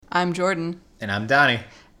I'm Jordan. And I'm Donnie.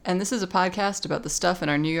 And this is a podcast about the stuff in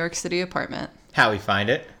our New York City apartment. How we find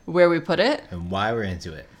it. Where we put it. And why we're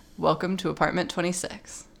into it. Welcome to Apartment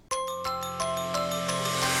 26.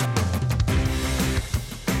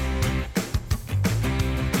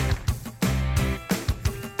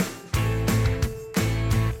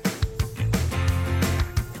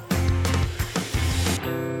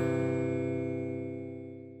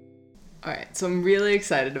 Alright, so I'm really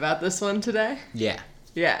excited about this one today. Yeah.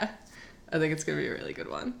 Yeah. I think it's going to be a really good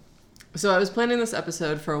one. So I was planning this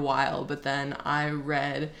episode for a while, but then I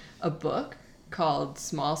read a book called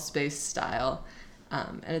Small Space Style,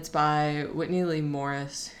 and it's by Whitney Lee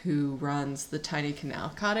Morris, who runs the Tiny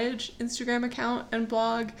Canal Cottage Instagram account and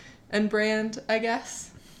blog and brand, I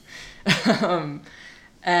guess.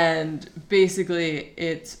 And basically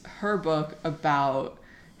it's her book about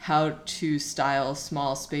how to style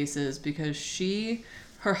small spaces because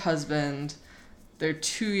her husband, their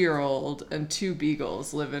 2-year-old and 2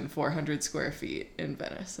 beagles live in 400 square feet in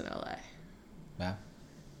Venice in LA. Wow.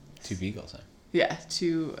 2 beagles, huh? Yeah,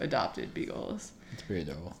 2 adopted beagles. It's pretty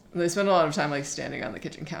adorable. They spend a lot of time standing on the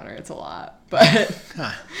kitchen counter. It's a lot, but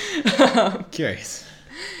Curious.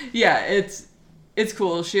 Yeah, it's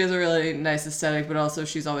cool. She has a really nice aesthetic, but also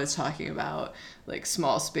she's always talking about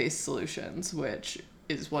small space solutions, which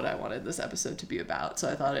is what I wanted this episode to be about. So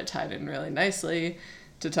I thought it tied in really nicely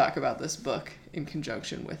to talk about this book in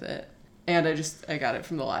conjunction with it. And I got it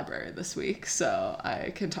from the library this week, so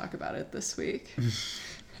I can talk about it this week.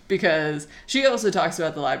 Because she also talks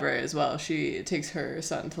about the library as well. She takes her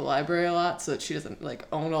son to the library a lot so that she doesn't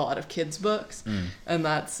own a lot of kids' books. And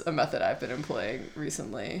that's a method I've been employing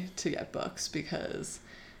recently to get books, because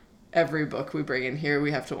every book we bring in here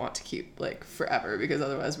we have to want to keep forever, because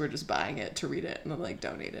otherwise we're just buying it to read it and then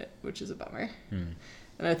donate it, which is a bummer.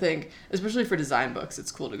 And I think, especially for design books,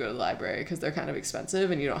 it's cool to go to the library because they're kind of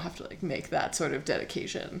expensive and you don't have to make that sort of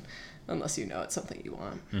dedication unless you know it's something you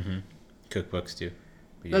want. Cookbooks too.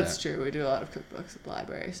 That's true. We do a lot of cookbooks at the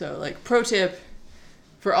library. So pro tip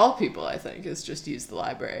for all people, I think, is just use the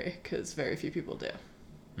library, because very few people do.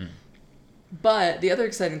 But the other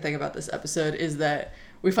exciting thing about this episode is that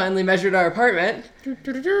we finally measured our apartment.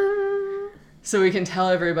 So we can tell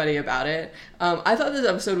everybody about it. I thought this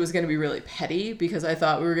episode was going to be really petty, because I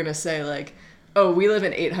thought we were going to say oh, we live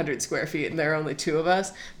in 800 square feet and there are only 2 of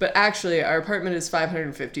us. But actually our apartment is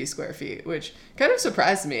 550 square feet, which kind of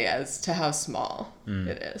surprised me as to how small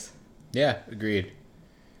it is. Yeah, agreed.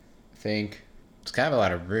 I think it's kind of a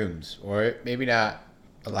lot of rooms, or maybe not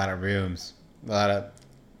a lot of rooms, a lot of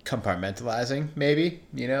compartmentalizing, maybe,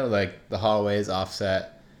 the hallways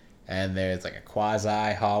offset. And there's a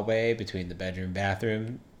quasi hallway between the bedroom,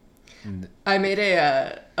 bathroom. I made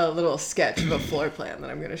a little sketch of a floor plan that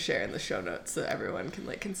I'm going to share in the show notes so everyone can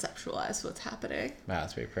conceptualize what's happening. Wow,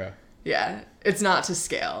 that's pretty pro. Yeah, it's not to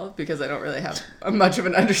scale because I don't really have much of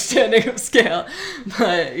an understanding of scale.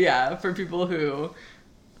 But yeah, for people who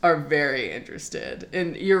are very interested.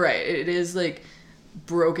 And you're right, it is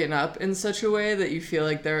broken up in such a way that you feel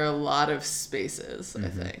there are a lot of spaces, I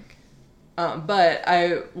think. But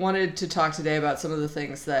I wanted to talk today about some of the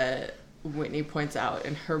things that Whitney points out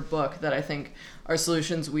in her book that I think are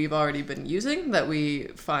solutions we've already been using that we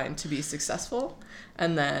find to be successful,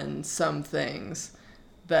 and then some things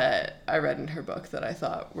that I read in her book that I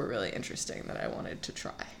thought were really interesting that I wanted to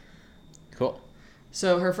try. Cool.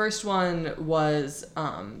 So her first one was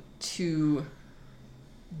to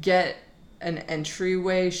get an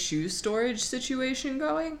entryway shoe storage situation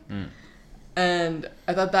going. And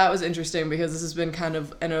I thought that was interesting because this has been kind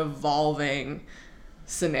of an evolving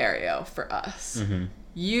scenario for us.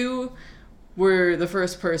 You were the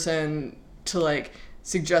first person to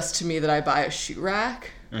suggest to me that I buy a shoe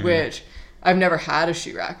rack, which I've never had a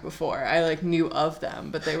shoe rack before. I knew of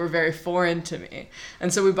them, but they were very foreign to me.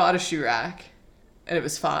 And so we bought a shoe rack and it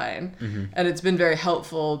was fine. And it's been very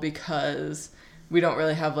helpful because we don't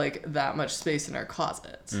really have that much space in our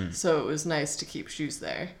closets. So it was nice to keep shoes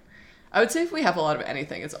there. I would say if we have a lot of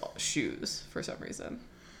anything, it's all shoes for some reason.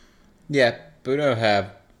 Yeah, but we don't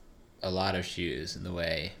have a lot of shoes in the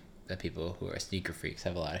way that people who are sneaker freaks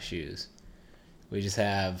have a lot of shoes. We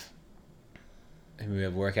have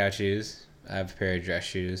workout shoes. I have a pair of dress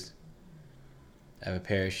shoes. I have a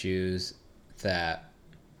pair of shoes that,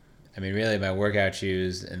 really my workout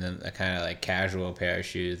shoes, and then a kind of casual pair of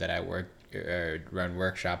shoes that I work or run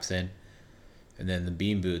workshops in, and then the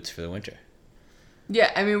bean boots for the winter.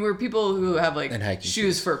 Yeah, we're people who have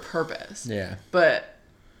shoes for purpose. Yeah. But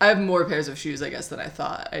I have more pairs of shoes, I guess, than I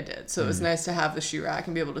thought I did. So it was nice to have the shoe rack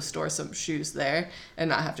and be able to store some shoes there and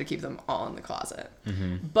not have to keep them all in the closet.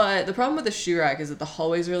 But the problem with the shoe rack is that the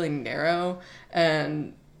hallway is really narrow,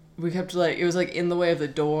 and we kept like, it was like in the way of the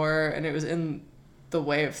door, and it was in the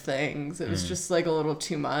way of things. It was just like a little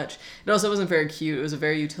too much. It also wasn't very cute. It was a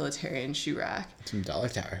very utilitarian shoe rack. It's from Dollar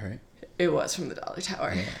Tower, right? It was from the Dollar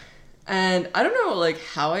Tower. Yeah. And I don't know like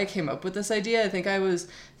how I came up with this idea. I think I was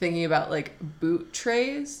thinking about like boot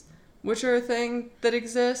trays, which are a thing that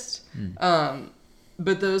exist.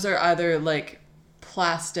 But those are either like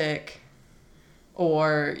plastic,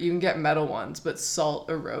 or you can get metal ones, but salt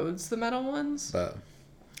erodes the metal ones. But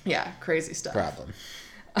Yeah, crazy stuff. problem.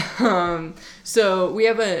 So we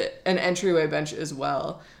have an entryway bench as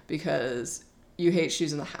well, because you hate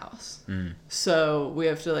shoes in the house. So we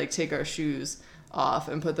have to like take our shoes off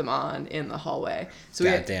and put them on in the hallway. So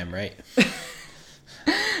Goddamn right.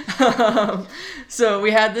 So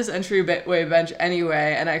we had this entryway bench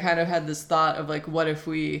anyway, and I kind of had this thought of like, what if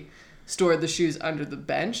we stored the shoes under the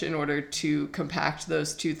bench in order to compact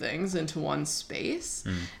those two things into one space?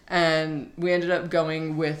 And we ended up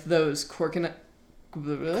going with those coconut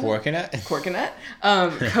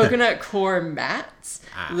core mats,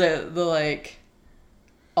 the like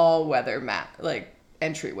all weather mat, like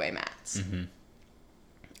entryway mats.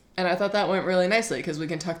 And I thought that went really nicely because we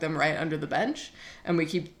can tuck them right under the bench, and we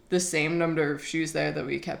keep the same number of shoes there that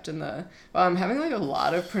we kept in the... Wow, I'm having like a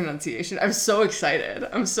lot of pronunciation. I'm so excited.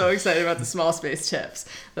 I'm so excited about the small space tips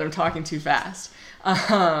that I'm talking too fast. You're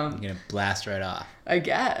gonna blast right off. I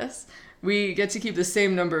guess. We get to keep the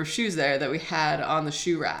same number of shoes there that we had on the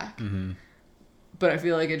shoe rack. But I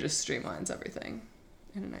feel like it just streamlines everything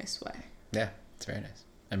in a nice way. Yeah, it's very nice.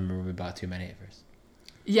 I remember we bought too many at first.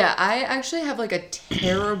 Yeah, I actually have like a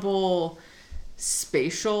terrible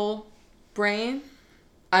spatial brain.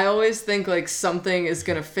 I always think like something is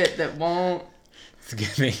going to fit that won't. It's a good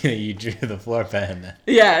thing that you drew the floor plan.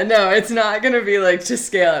 Yeah, no, it's not going to be like to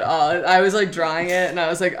scale at all. I was like drawing it and I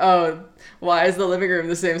was like, oh, why is the living room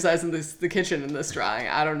the same size as the kitchen in this drawing?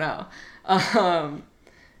 I don't know.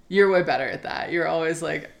 You're way better at that. You're always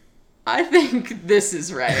like, I think this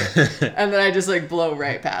is right. And then I just like blow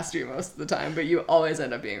right past you most of the time, but you always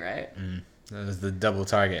end up being right. That was the double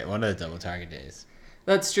Target, one of the double Target days.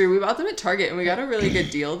 That's true. We bought them at Target and we got a really good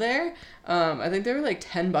deal there. I think they were like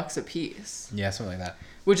 $10 a piece. Yeah, something like that.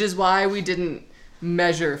 Which is why we didn't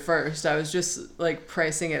measure first. I was just like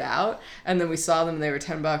pricing it out, and then we saw them and they were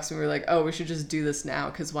 $10 and we were like, oh, we should just do this now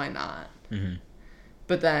because why not?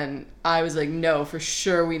 But then I was like, no, for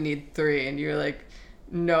sure we need 3, and you're like,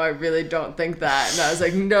 no, I really don't think that. And I was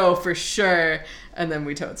like, no, for sure. And then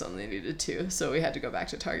we totes only needed 2, so we had to go back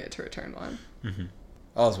to Target to return one.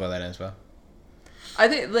 All's well that ends well. I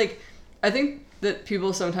think that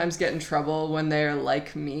people sometimes get in trouble when they're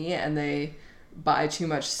like me and they buy too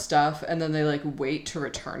much stuff and then they like wait to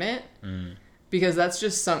return it, because that's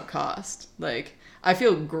just sunk cost. Like, I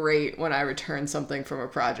feel great when I return something from a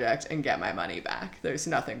project and get my money back. There's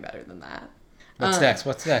nothing better than that. What's next?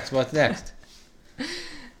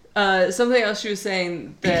 Something else she was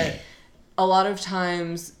saying, that a lot of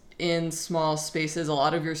times in small spaces, a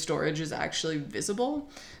lot of your storage is actually visible.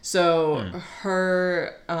 So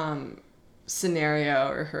her scenario,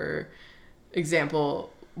 or her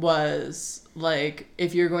example, was like,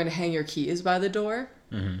 if you're going to hang your keys by the door,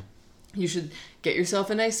 you should get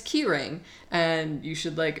yourself a nice key ring, and you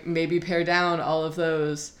should like maybe pare down all of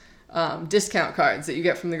those discount cards that you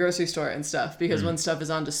get from the grocery store and stuff, because when stuff is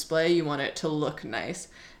on display, you want it to look nice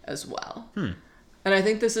as well. And I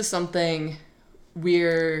think this is something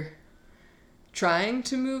we're trying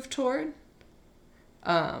to move toward.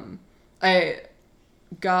 I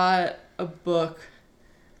got a book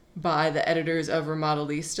by the editors of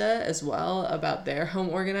Remodelista as well about their home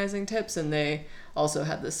organizing tips, and they also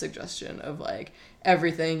had this suggestion of like,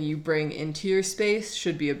 everything you bring into your space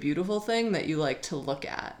should be a beautiful thing that you like to look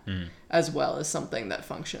at, as well as something that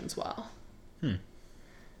functions well.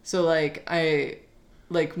 So like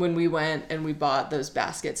when we went and we bought those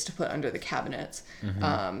baskets to put under the cabinets,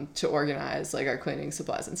 to organize like our cleaning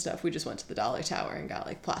supplies and stuff, we just went to the Dollar Tower and got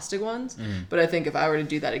like plastic ones. But I think if I were to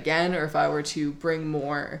do that again, or if I were to bring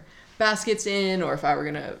more baskets in, or if I were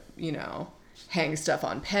gonna, hang stuff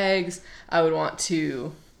on pegs, I would want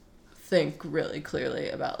to think really clearly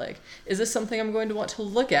about like, is this something I'm going to want to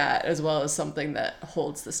look at, as well as something that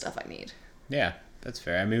holds the stuff I need? Yeah, that's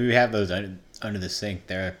fair. I mean, we have those under the sink.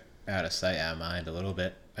 They're out of sight, out of mind a little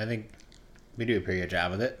bit. I think we do a pretty good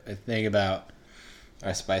job with it. I think about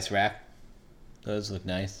our spice rack. Those look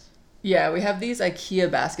nice. Yeah, we have these IKEA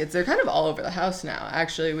baskets. They're kind of all over the house now,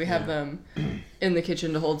 actually. We have them in the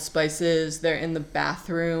kitchen to hold spices. They're in the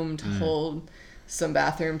bathroom to hold some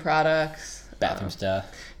bathroom products. Bathroom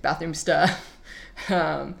stuff.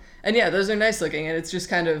 And yeah, those are nice looking, and it's just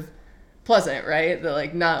kind of pleasant, right? That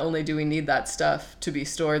like not only do we need that stuff to be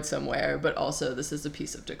stored somewhere, but also this is a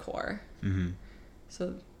piece of decor. Mm-hmm.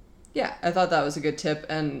 So yeah, I thought that was a good tip,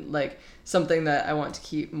 and like something that I want to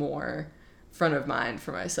keep more front of mind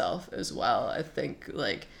for myself as well. I think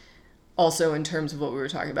like also in terms of what we were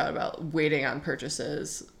talking about waiting on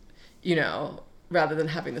purchases, you know, rather than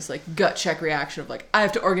having this like gut check reaction of like, I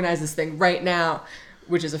have to organize this thing right now,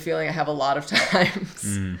 which is a feeling I have a lot of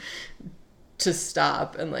times, to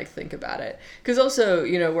stop and like think about it. Because also,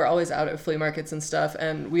 you know, we're always out at flea markets and stuff,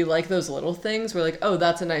 and we like those little things. We're like, oh,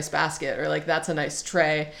 that's a nice basket, or like that's a nice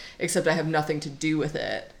tray, except I have nothing to do with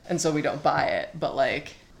it, and so we don't buy it. But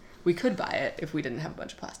like, we could buy it if we didn't have a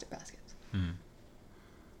bunch of plastic baskets.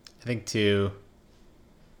 I think too,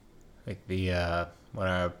 like the when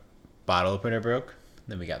our bottle opener broke,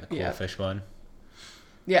 then we got the cool fish one.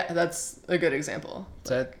 Yeah, that's a good example.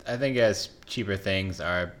 So I think as cheaper things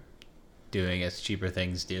are doing as cheaper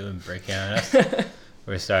things do and breaking on us,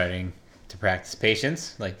 we're starting to practice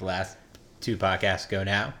patience, like the last 2 podcasts ago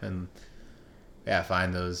now, and yeah,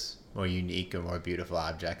 find those more unique or more beautiful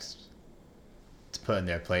objects to put in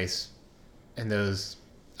their place. And those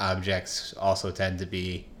objects also tend to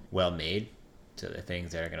be well made, so they're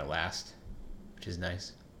things that are going to last, which is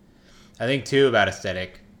nice. I think too about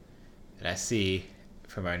aesthetic, and I see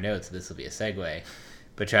from our notes, this will be a segue,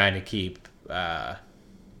 but trying to keep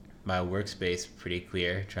my workspace pretty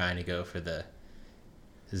clear, trying to go for the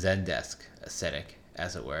Zendesk aesthetic,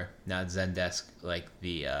 as it were. Not Zendesk like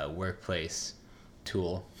the workplace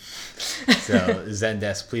tool. So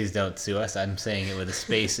Zendesk, please don't sue us. I'm saying it with a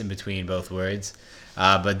space in between both words.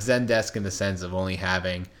 But Zendesk in the sense of only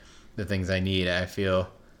having the things I need. I feel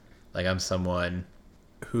like I'm someone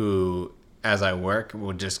who, as I work,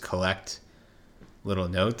 will just collect little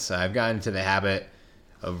notes. I've gotten into the habit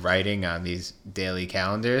of writing on these daily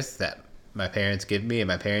calendars that my parents give me, and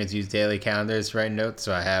my parents use daily calendars to write notes,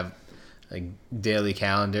 so I have like daily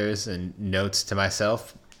calendars and notes to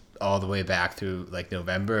myself all the way back through like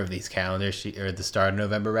November of these calendar sheets, or the start of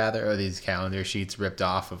November rather, or these calendar sheets ripped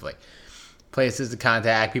off of like places to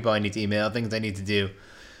contact, people I need to email, things I need to do.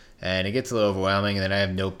 And it gets a little overwhelming. And then I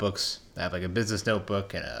have notebooks. I have like a business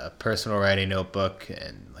notebook and a personal writing notebook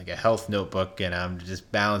and like a health notebook, and I'm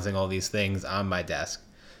just balancing all these things on my desk,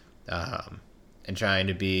 and trying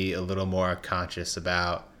to be a little more conscious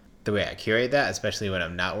about the way I curate that, especially when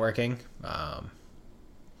I'm not working.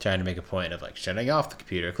 Trying to make a point of like shutting off the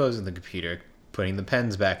computer, closing the computer, putting the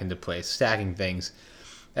pens back into place, stacking things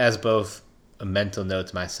as both a mental note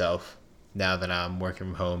to myself now that I'm working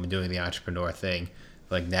from home and doing the entrepreneur thing.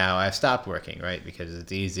 Like now I've stopped working, right? Because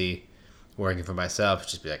it's easy working for myself.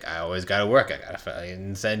 Just be like, I always got to work. I got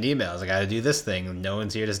to send emails. I got to do this thing. No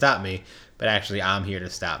one's here to stop me. But actually I'm here to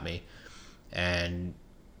stop me and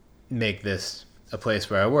make this a place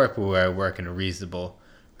where I work in a reasonable,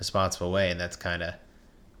 responsible way. And that's kind of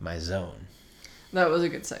my zone. That was a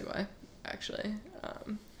good segue, actually.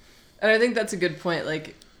 And I think that's a good point.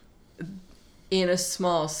 Like, in a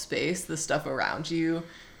small space, the stuff around you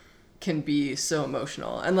can be so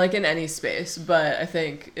emotional, and like in any space, but I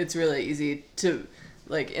think it's really easy to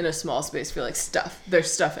like in a small space feel like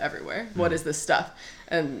there's stuff everywhere. What is this stuff?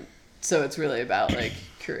 And so it's really about like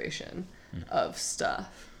curation of stuff.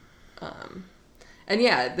 And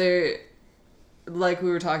yeah, there, like we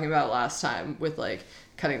were talking about last time with like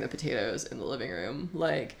cutting the potatoes in the living room,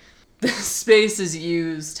 like the space is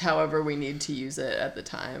used however we need to use it at the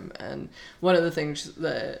time. And one of the things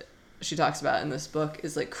that she talks about in this book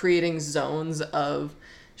is like creating zones of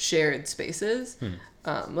shared spaces.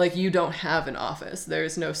 Like you don't have an office.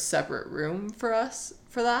 There's no separate room for us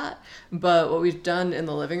for that. But what we've done in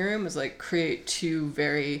the living room is like create 2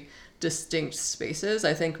 very distinct spaces.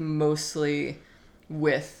 I think mostly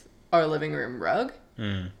with our living room rug.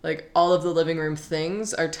 Like all of the living room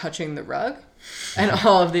things are touching the rug and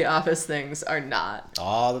all of the office things are not.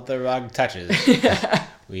 All that the rug touches,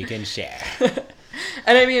 we can share.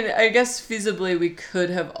 And I mean, I guess feasibly we could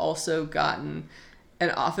have also gotten an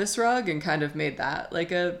office rug and kind of made that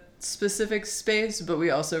like a specific space, but we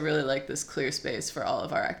also really like this clear space for all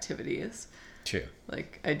of our activities. True.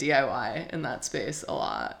 Like I DIY in that space a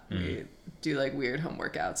lot. We do like weird home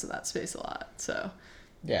workouts in that space a lot. So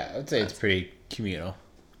yeah, I would say it's pretty communal.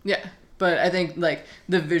 Yeah, but I think like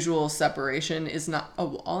the visual separation is not a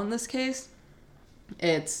wall in this case.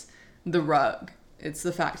 It's the rug. It's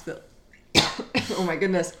the fact that oh my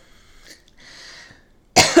goodness.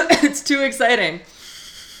 It's too exciting.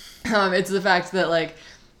 It's the fact that like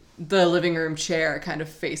the living room chair kind of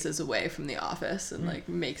faces away from the office and like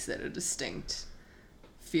makes it a distinct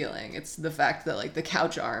feeling. It's the fact that like the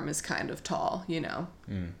couch arm is kind of tall, you know.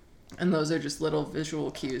 And those are just little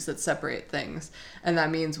visual cues that separate things. And that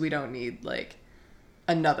means we don't need like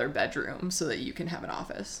another bedroom so that you can have an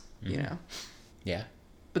office, you know? Yeah.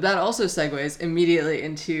 But that also segues immediately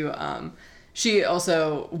into, she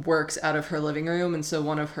also works out of her living room. And so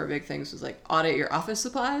one of her big things was like audit your office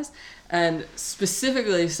supplies. And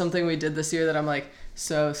specifically something we did this year that I'm like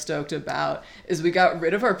so stoked about is we got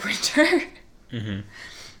rid of our printer. Mm-hmm.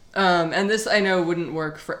 And this I know wouldn't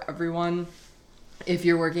work for everyone. If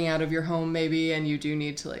you're working out of your home maybe and you do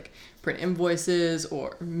need to like print invoices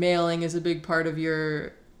or mailing is a big part of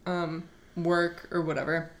your work or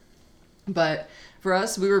whatever. But for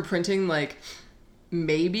us, we were printing like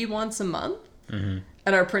maybe once a month. Mm-hmm.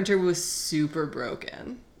 And our printer was super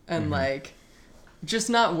broken and like just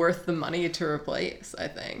not worth the money to replace, I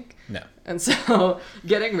think. No. And so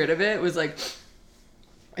getting rid of it was like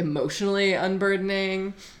emotionally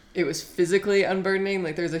unburdening. It was physically unburdening.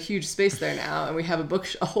 Like there's a huge space there now, and we have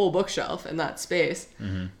a whole bookshelf in that space.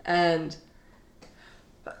 Mm-hmm. And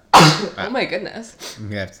oh my goodness, I'm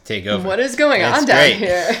gonna have to take over. what is going on That's down great.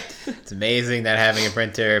 here? It's amazing that having a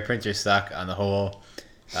printers suck on the whole.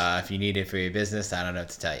 If you need it for your business, I don't know what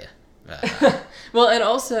to tell you. Well, and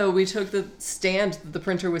also we took the stand that the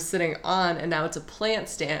printer was sitting on, and now it's a plant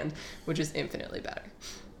stand, which is infinitely better.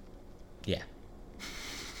 Yeah.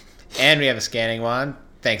 And we have a scanning wand.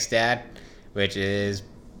 Thanks, Dad. Which is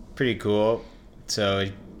pretty cool. So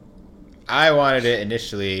I wanted it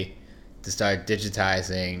initially to start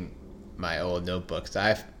digitizing my old notebooks.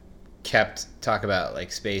 I've kept talk about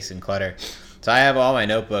like space and clutter. So I have all my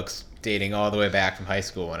notebooks dating all the way back from high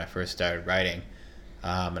school when I first started writing.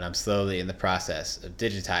 And I'm slowly in the process of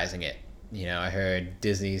digitizing it. You know, I heard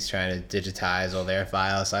Disney's trying to digitize all their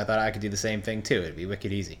files, so I thought I could do the same thing too. It'd be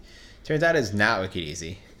wicked easy. Turns out it's not wicked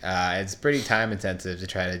easy. It's pretty time intensive to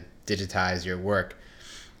try to digitize your work.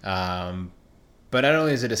 But not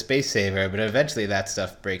only is it a space saver, but eventually that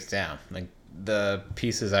stuff breaks down. Like the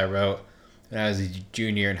pieces I wrote when I was a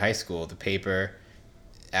junior in high school, the paper,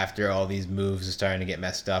 after all these moves are starting to get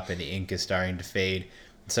messed up and the ink is starting to fade.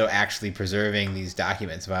 So actually preserving these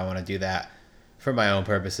documents, if I want to do that for my own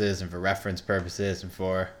purposes and for reference purposes and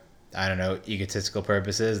for, I don't know, egotistical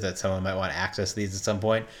purposes that someone might want to access these at some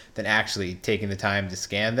point, then actually taking the time to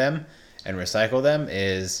scan them and recycle them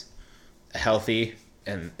is a healthy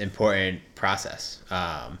and important process.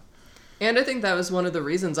 And I think that was one of the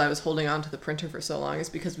reasons I was holding on to the printer for so long is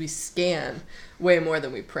because we scan way more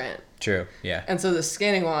than we print. True, yeah. And so the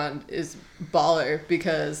scanning wand is baller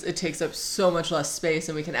because it takes up so much less space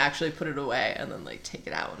and we can actually put it away and then like take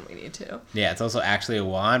it out when we need to. Yeah, it's also actually a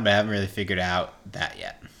wand, but I haven't really figured out that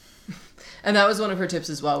yet. And that was one of her tips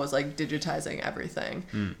as well, was like digitizing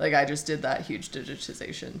everything. Like I just did that huge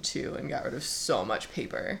digitization too and got rid of so much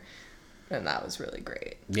paper. And that was really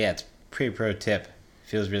great. Yeah, it's a pretty pro tip.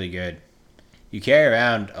 Feels really good. You carry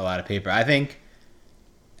around a lot of paper. I think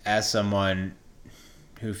as someone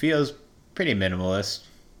who feels pretty minimalist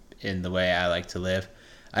in the way I like to live,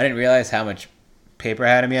 I didn't realize how much paper I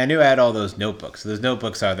had on me. I knew I had all those notebooks. So those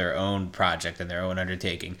notebooks are their own project and their own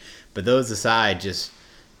undertaking. But those aside, just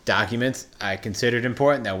documents I considered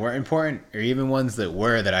important that weren't important, or even ones that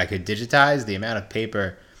were that I could digitize, the amount of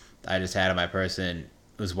paper I just had on my person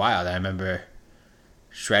was wild. I remember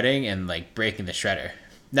shredding and like breaking the shredder.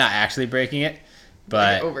 Not actually breaking it,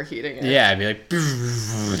 but like overheating it. Yeah, I'd be like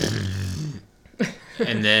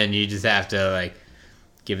and then you just have to like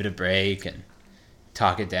give it a break and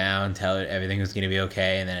talk it down, tell it everything was going to be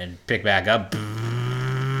okay, and then pick back up,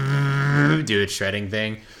 do its shredding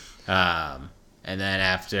thing. And then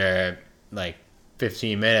after like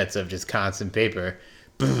 15 minutes of just constant paper,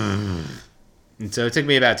 and so it took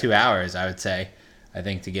me about 2 hours, I would say, I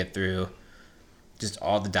think, to get through just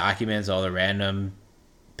all the documents, all the random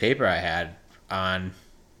paper I had on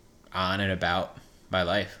and about my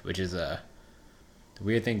life, which is a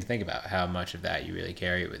weird thing to think about, how much of that you really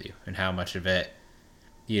carry with you and how much of it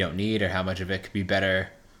you don't need or how much of it could be better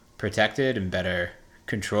protected and better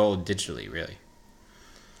controlled digitally, really.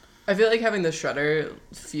 I feel like having the shredder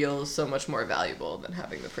feels so much more valuable than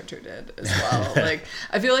having the printer did as well. Like,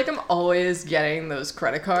 I feel like I'm always getting those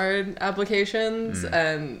credit card applications.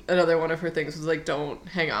 And another one of her things was like, don't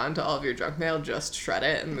hang on to all of your junk mail, just shred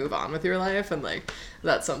it and move on with your life. And like,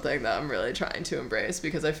 that's something that I'm really trying to embrace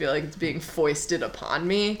because I feel like it's being foisted upon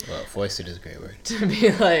me. Well, foisted is a great word. To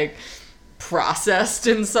be like processed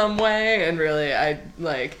in some way. And really, I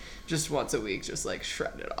like just once a week, just like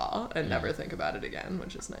shred it all and never think about it again,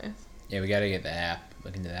 which is nice. Yeah, we got to get the app.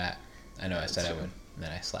 Look into that. I know I said I would, and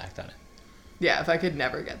then I slacked on it. Yeah, if I could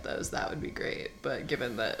never get those, that would be great. But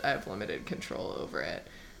given that I have limited control over it,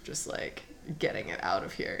 just like getting it out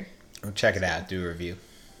of here. Well, check it out. Do a review.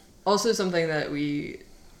 Also something that we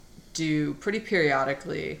do pretty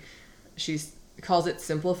periodically, she calls it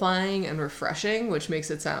simplifying and refreshing, which makes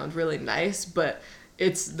it sound really nice, but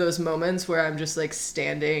it's those moments where I'm just like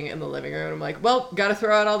standing in the living room and I'm like, well, gotta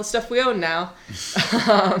throw out all the stuff we own now.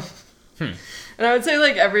 And I would say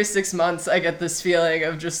like every 6 months I get this feeling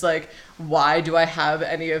of just like, why do I have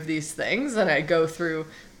any of these things? And I go through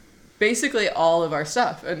basically all of our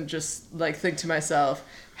stuff and just like think to myself,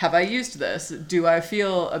 have I used this? Do I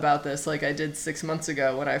feel about this like I did 6 months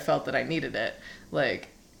ago when I felt that I needed it? Like,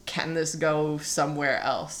 can this go somewhere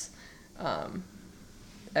else?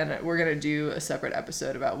 And we're going to do a separate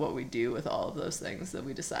episode about what we do with all of those things that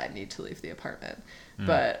we decide need to leave the apartment.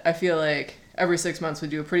 But I feel like every 6 months we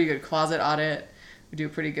do a pretty good closet audit. We do a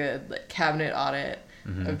pretty good like cabinet audit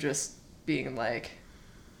of just being like,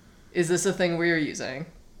 is this a thing we're using?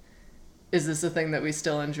 Is this a thing that we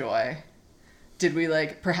still enjoy? Did we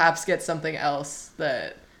like perhaps get something else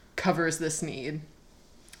that covers this need?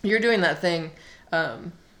 You're doing that thing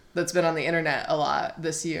that's been on the internet a lot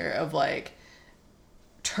this year of like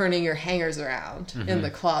turning your hangers around in the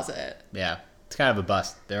closet. Yeah. It's kind of a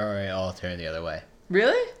bust. They're already all turned the other way.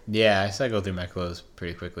 Really? Yeah, I cycle through my clothes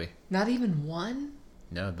pretty quickly. Not even one?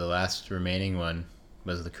 No, the last remaining one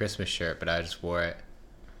was the Christmas shirt, but I just wore it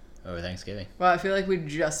over Thanksgiving. Well, I feel like we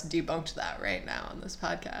just debunked that right now on this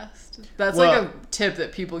podcast. That's like a tip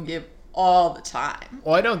that people give all the time.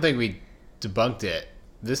 Well, I don't think we debunked it.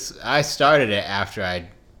 I started it after I'd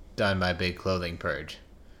done my big clothing purge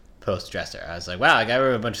post-dresser. I was like, wow, I got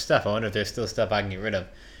rid of a bunch of stuff. I wonder if there's still stuff I can get rid of.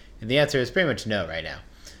 And the answer is pretty much no right now.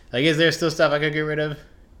 Like, is there still stuff I could get rid of?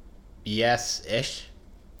 Yes-ish.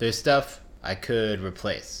 There's stuff I could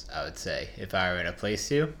replace, I would say, if I were in a place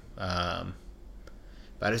to. But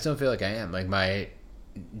I just don't feel like I am. Like, my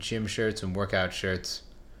gym shirts and workout shirts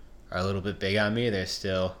are a little bit big on me. They're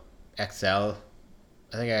still XL.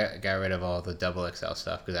 I think I got rid of all the double XL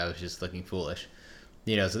stuff because I was just looking foolish.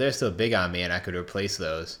 You know, so they're still big on me and I could replace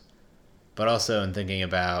those. But also in thinking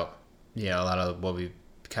about, you know, a lot of what we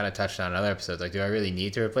kind of touched on in other episodes, like, do I really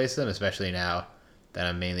need to replace them? Especially now that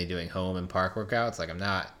I'm mainly doing home and park workouts. Like, I'm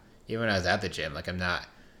not, even when I was at the gym, like, I'm not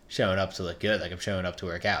showing up to look good. Like, I'm showing up to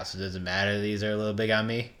work out. So does it matter that these are a little big on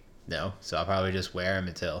me? No. So I'll probably just wear them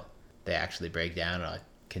until they actually break down and I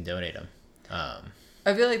can donate them.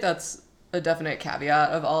 I feel like that's a definite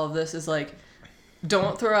caveat of all of this is like,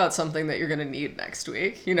 don't throw out something that you're going to need next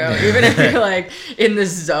week. You know, even if you're like in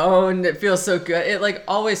this zone, it feels so good. It like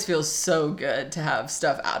always feels so good to have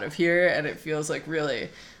stuff out of here. And it feels like really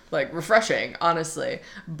like refreshing, honestly.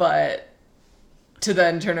 But to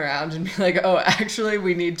then turn around and be like, oh, actually,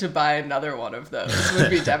 we need to buy another one of those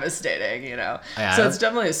would be devastating, you know? So it's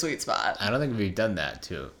definitely a sweet spot. I don't think we've done that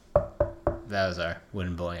too. That was our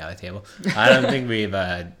wooden bowling alley table. I don't think we've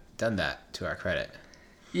done that to our credit.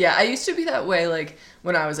 Yeah, I used to be that way, like,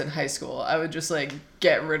 when I was in high school. I would just, like,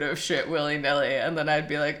 get rid of shit willy-nilly, and then I'd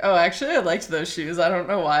be like, oh, actually, I liked those shoes. I don't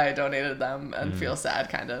know why I donated them, and feel sad,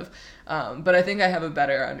 kind of. But I think I have a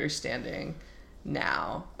better understanding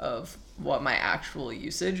now of what my actual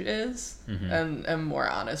usage is, and am more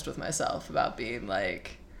honest with myself about being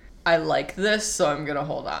like, I like this, so I'm gonna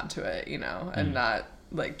hold on to it, you know, and not,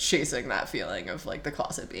 like, chasing that feeling of, like, the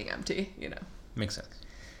closet being empty, you know. Makes sense.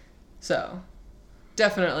 So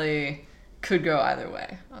definitely could go either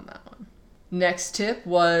way on that one. Next tip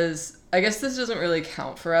was, I guess this doesn't really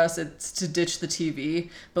count for us, it's to ditch the TV,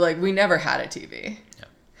 but like we never had a TV. Yeah.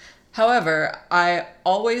 However, I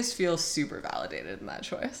always feel super validated in that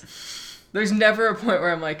choice. There's never a point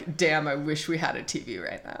where I'm like, damn, I wish we had a TV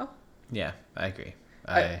right now. Yeah, I agree.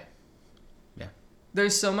 Yeah.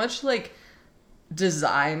 There's so much like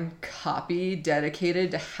design copy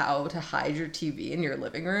dedicated to how to hide your TV in your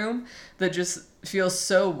living room that just feels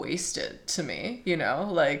so wasted to me, you know?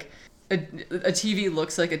 Like, a TV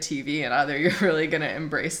looks like a TV, and either you're really going to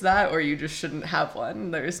embrace that or you just shouldn't have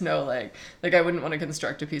one. There's no, like I wouldn't want to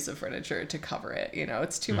construct a piece of furniture to cover it, you know?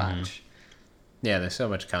 It's too much. Yeah, there's so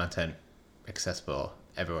much content accessible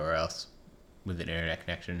everywhere else with an internet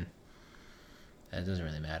connection. It doesn't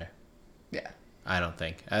really matter. Yeah. I don't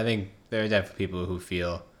think. I think there are definitely people who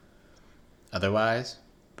feel otherwise,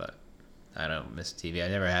 but I don't miss TV. I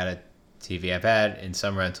never had a TV. I've had, in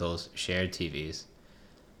some rentals, shared TVs.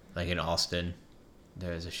 Like in Alston,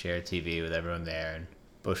 there was a shared TV with everyone there, and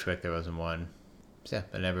Bushwick, there wasn't one. So yeah,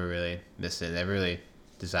 I never really missed it. I never really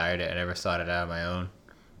desired it. I never sought it out on my own.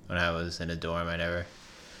 When I was in a dorm, I never,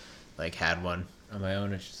 like, had one on my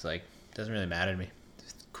own. It's just, like, it doesn't really matter to me.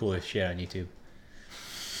 It's the coolest shit on YouTube.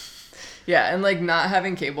 Yeah, and like not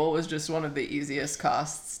having cable was just one of the easiest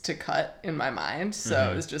costs to cut in my mind.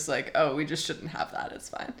 So it was just like, oh, we just shouldn't have that. It's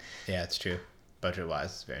fine. Yeah, it's true. budget wise,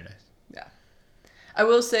 it's very nice. Yeah. I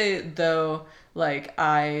will say, though, like,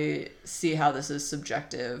 I see how this is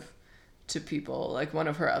subjective to people. Like, one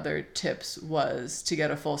of her other tips was to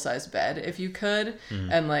get a full-size bed if you could.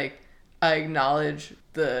 And, like, I acknowledge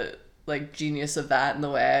the, like, genius of that in the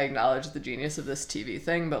way I acknowledge the genius of this TV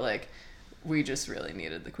thing, but, like, we just really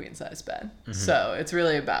needed the queen-size bed. So it's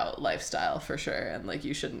really about lifestyle for sure, and, like,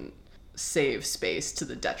 you shouldn't save space to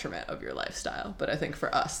the detriment of your lifestyle. But I think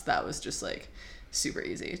for us, that was just, like, super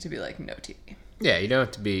easy to be like, no TV. Yeah, you don't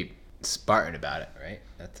have to be Spartan about it, right?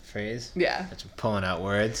 That's the phrase. Yeah. That's pulling out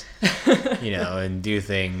words, and do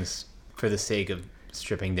things for the sake of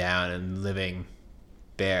stripping down and living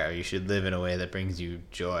bare. You should live in a way that brings you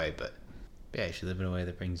joy, but yeah, you should live in a way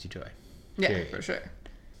that brings you joy. Yeah, Period. for sure.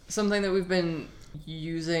 Something that we've been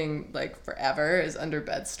using like forever is under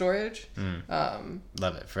bed storage.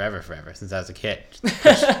 Love it. Forever, since I was a kid.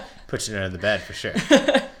 Push it under the bed for sure.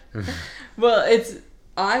 Well,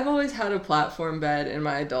 I've always had a platform bed in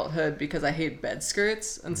my adulthood because I hate bed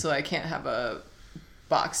skirts, and so I can't have a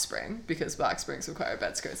box spring because box springs require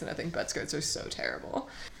bed skirts, and I think bed skirts are so terrible.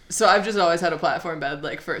 So I've just always had a platform bed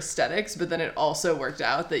like for aesthetics, but then it also worked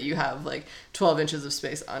out that you have like 12 inches of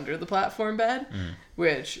space under the platform bed,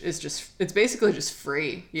 which is it's basically just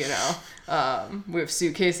free, We have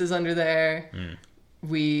suitcases under there.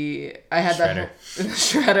 I had Shredder. that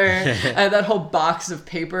shredder. I had that whole box of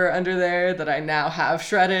paper under there that I now have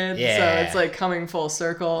shredded. Yeah. So it's like coming full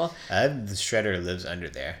circle. The shredder lives under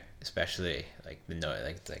there, especially like the noise,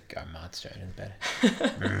 like it's like our monster under the bed.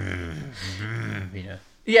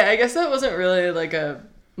 Yeah, I guess that wasn't really like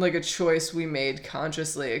a choice we made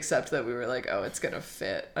consciously, except that we were like, oh, it's gonna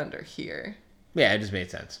fit under here. Yeah, it just made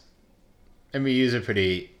sense, and we use it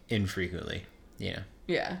pretty infrequently. Yeah.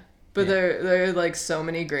 But there are like so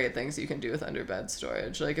many great things you can do with underbed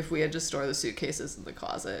storage. Like if we had to store the suitcases in the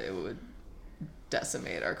closet, it would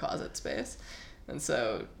decimate our closet space. And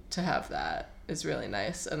so to have that is really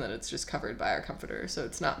nice. And then it's just covered by our comforter, so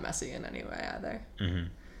it's not messy in any way either.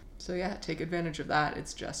 So yeah, take advantage of that.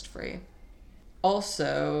 It's just free.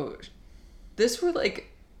 Also, this we're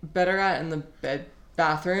like better at in the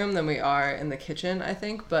bathroom than we are in the kitchen, I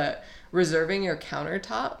think. But reserving your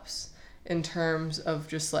countertops in terms of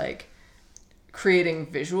just like creating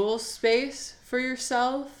visual space for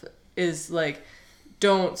yourself is like,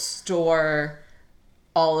 don't store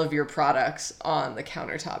all of your products on the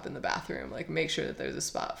countertop in the bathroom. Like make sure that there's a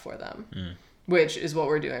spot for them, which is what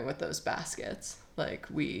we're doing with those baskets. Like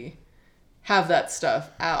we have that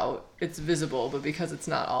stuff out, it's visible, but because it's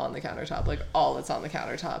not all on the countertop, like all that's on the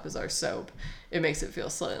countertop is our soap, it makes it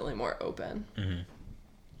feel slightly more open.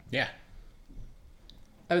 Yeah.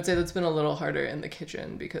 I would say that's been a little harder in the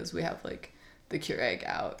kitchen because we have like the Keurig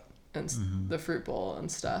out and the fruit bowl and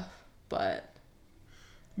stuff. But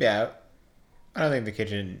yeah, I don't think the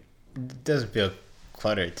kitchen doesn't feel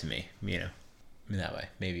cluttered to me, in that way.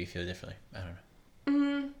 Maybe you feel differently. I don't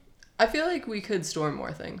know. I feel like we could store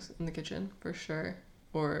more things in the kitchen for sure.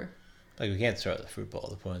 Or like we can't store the fruit bowl.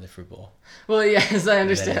 The point of the fruit bowl. Well, yes, I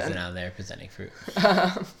understand. That isn't out there presenting fruit.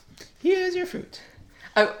 Here's your fruit.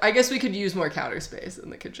 I guess we could use more counter space in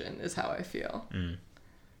the kitchen is how I feel.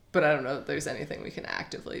 But I don't know if there's anything we can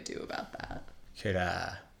actively do about that. Could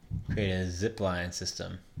create a zip line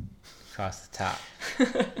system across the top.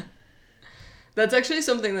 That's actually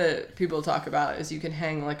something that people talk about is you can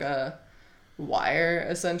hang like a wire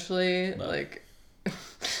essentially like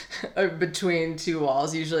between two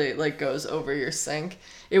walls. Usually it like goes over your sink.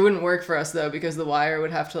 It wouldn't work for us though because the wire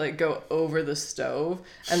would have to like go over the stove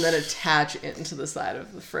and then attach into the side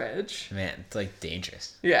of the fridge. Man, it's like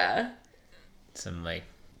dangerous. Yeah. Some like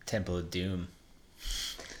Temple of Doom.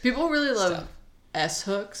 People really love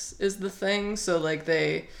S-hooks is the thing. So like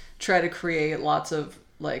they try to create lots of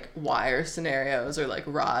like wire scenarios or like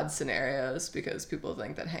rod scenarios because people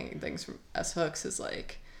think that hanging things from S-hooks is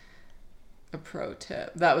like a pro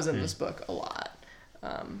tip. That was in this book a lot.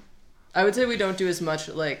 I would say we don't do as much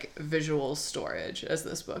like visual storage as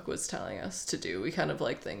this book was telling us to do. We kind of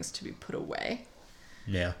like things to be put away.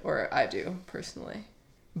 Yeah. Or I do personally.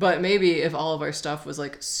 But maybe if all of our stuff was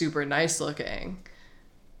like super nice looking,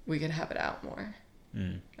 we could have it out more.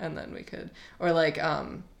 And then we could, or like, what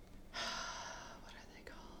are they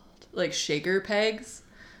called? Like shaker pegs.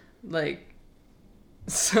 Like,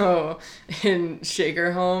 so in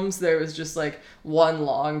shaker homes, there was just like one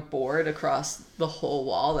long board across the whole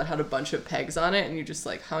wall that had a bunch of pegs on it, and you just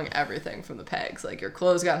like hung everything from the pegs. Like your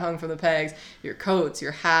clothes got hung from the pegs, your coats,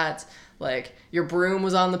 your hats, like your broom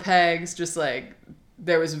was on the pegs. Just like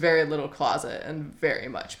there was very little closet and very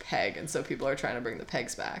much peg, and so people are trying to bring the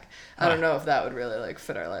pegs back. I don't know if that would really like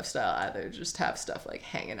fit our lifestyle either. Just have stuff like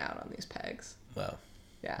hanging out on these pegs. Well,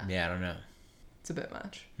 Yeah. yeah, I don't know. It's a bit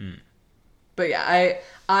much. Hmm. But yeah,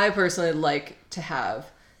 I personally like to have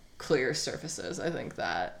clear surfaces. I think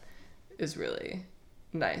that is really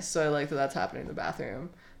nice. So I like that that's happening in the bathroom.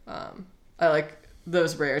 I like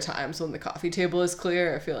those rare times when the coffee table is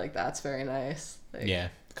clear. I feel like that's very nice. Like, Yeah,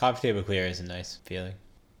 coffee table clear is a nice feeling.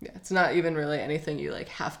 Yeah, it's not even really anything you like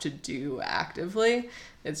have to do actively.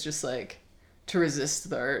 It's just like to resist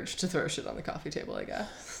the urge to throw shit on the coffee table, I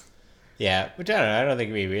guess. Yeah, which I don't know. I don't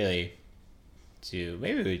think we really do.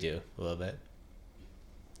 Maybe we do a little bit.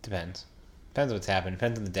 Depends. Depends what's happened.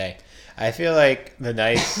 Depends on the day. I feel like the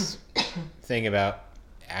nice thing about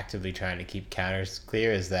actively trying to keep counters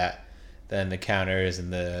clear is that then the counters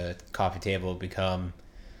and the coffee table become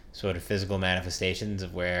sort of physical manifestations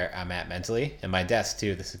of where I'm at mentally. And my desk,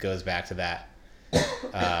 too. This goes back to that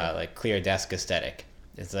like clear desk aesthetic.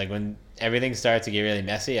 It's like when everything starts to get really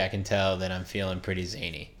messy, I can tell that I'm feeling pretty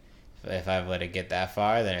zany. If I've let it get that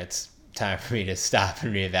far, then it's time for me to stop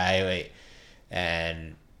and reevaluate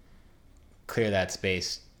and clear that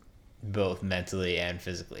space both mentally and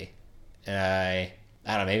physically. And I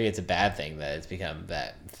don't know, maybe it's a bad thing that it's become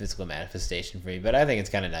that physical manifestation for me, but I think it's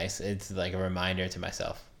kind of nice. It's like a reminder to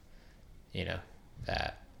myself, you know,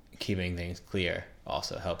 that keeping things clear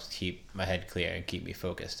also helps keep my head clear and keep me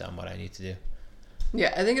focused on what I need to do.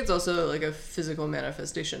 Yeah, I think it's also like a physical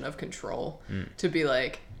manifestation of control to be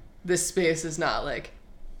like, this space is not like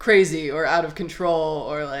crazy or out of control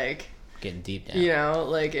or like Getting deep down. you know,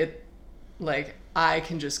 like it, like I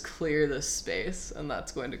can just clear this space and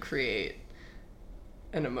that's going to create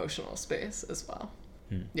an emotional space as well.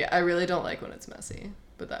 Yeah, I really don't like when it's messy,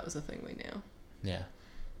 but that was a thing we knew. Yeah.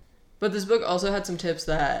 But this book also had some tips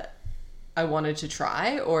that I wanted to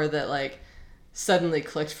try or that like suddenly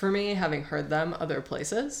clicked for me having heard them other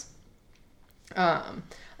places.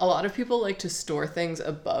 A lot of people like to store things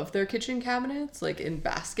above their kitchen cabinets, like in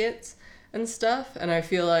baskets and stuff. And I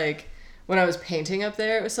feel like when I was painting up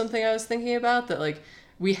there, it was something I was thinking about, that like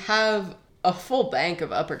we have a full bank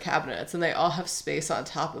of upper cabinets and they all have space on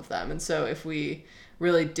top of them. And so if we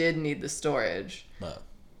really did need the storage, Well,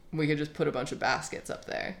 we could just put a bunch of baskets up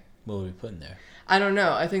there. what would we put in there? I don't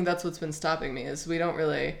know. I think that's what's been stopping me is we don't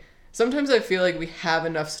really... Sometimes I feel like we have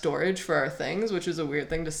enough storage for our things, which is a weird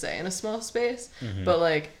thing to say in a small space. But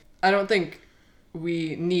like, I don't think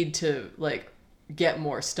we need to like get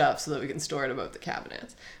more stuff so that we can store it above the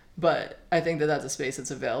cabinets. But I think that that's a space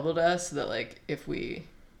that's available to us so that like if we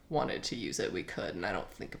wanted to use it, we could. And I don't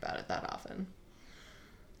think about it that often.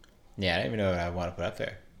 Yeah, I don't even know what I want to put up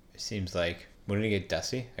there. It seems like, wouldn't it get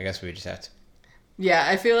dusty? I guess we would just have to. Yeah,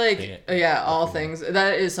 I feel like, Clean it. yeah, all things.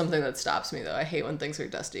 That is something that stops me, though. I hate when things are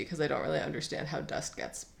dusty because I don't really understand how dust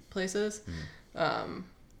gets places.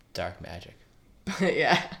 Dark magic. But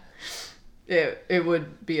yeah, it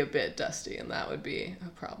would be a bit dusty, and that would be a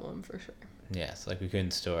problem for sure. Yeah, it's like we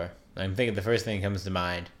couldn't store. I'm thinking the first thing that comes to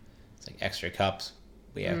mind is like extra cups.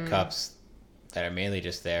 We have cups that are mainly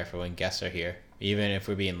just there for when guests are here. Even if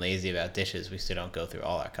we're being lazy about dishes, we still don't go through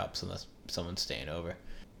all our cups unless someone's staying over.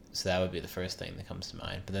 So that would be the first thing that comes to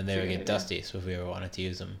mind. But then they would get dusty, so if we ever wanted to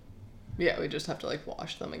use them. Yeah, we just have to like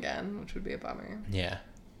wash them again, which would be a bummer. Yeah.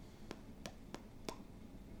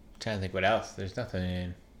 Trying to think what else. There's nothing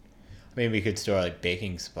in. Maybe we could store like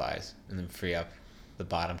baking supplies and then free up the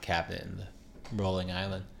bottom cabinet and the rolling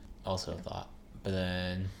island. Also a thought. But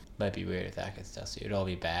then might be weird if that gets dusty. It'd all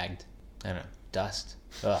be bagged. I don't know. Dust.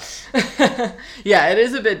 Ugh. Yeah, it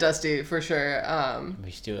is a bit dusty for sure.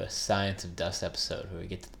 We should do a science of dust episode where we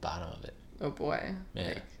get to the bottom of it. Oh boy. Yeah.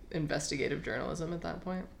 Like investigative journalism at that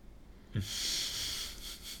point.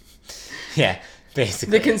 Yeah,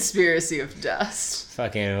 basically. The conspiracy of dust.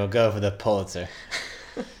 Fucking, we'll go for the Pulitzer.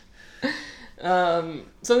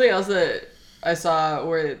 Something else that I saw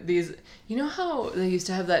were these, you know how they used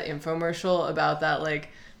to have that infomercial about that like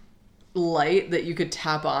light that you could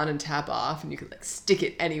tap on and tap off and you could like stick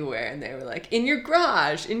it anywhere, and they were like in your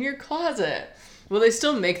garage, in your closet. Well, they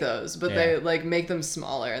still make those, but they like make them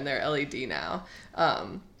smaller and they're LED now.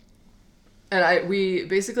 And we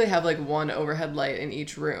basically have like one overhead light in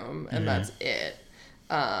each room and that's it.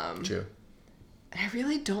 True. I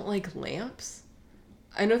really don't like lamps.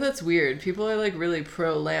 I know that's weird. People are like really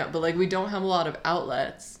pro lamp, but like we don't have a lot of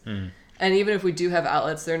outlets. And even if we do have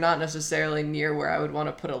outlets, they're not necessarily near where I would want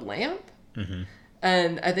to put a lamp.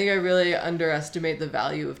 And I think I really underestimate the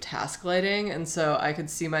value of task lighting. And so I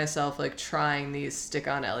could see myself like trying these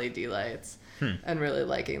stick-on LED lights and really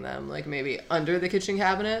liking them. Like maybe under the kitchen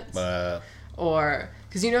cabinets. Or,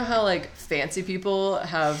 because you know how like fancy people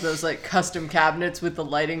have those like custom cabinets with the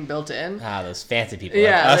lighting built in? Ah, those fancy people.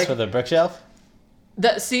 Yeah, Like us like- with a bookshelf?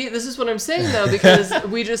 This is what I'm saying though, because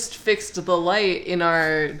we just fixed the light in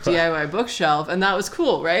our DIY bookshelf, and that was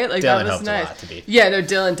cool, right? Like Dylan that was helped nice. a lot to be. Yeah, no,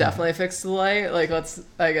 Dylan definitely fixed the light. Like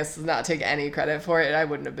I guess not take any credit for it. I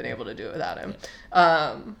wouldn't have been able to do it without him.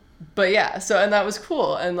 But yeah, and that was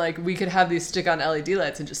cool, and like we could have these stick-on LED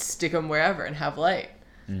lights and just stick them wherever and have light.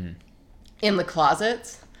 In the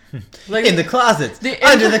closets. Like, in the closets,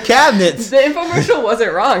 under the cabinets. The infomercial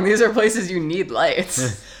wasn't wrong. These are places you need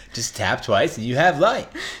lights. Just tap twice and you have light.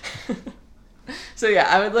 So yeah,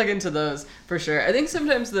 I would look into those for sure. I think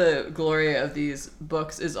sometimes the glory of these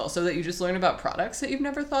books is also that you just learn about products that you've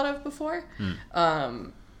never thought of before.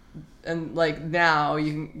 And like now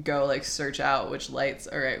you can go like search out which lights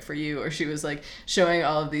are right for you. Or she was like showing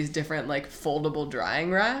all of these different like foldable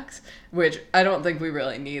drying racks, which I don't think we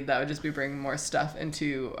really need. That would just be bringing more stuff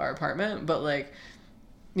into our apartment. But like,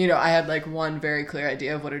 you know, I had like one very clear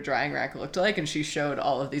idea of what a drying rack looked like, and she showed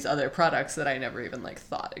all of these other products that I never even like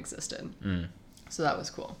thought existed. So that was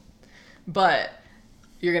cool. But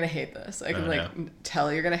you're gonna hate this. I can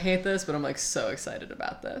tell you're gonna hate this, but I'm like so excited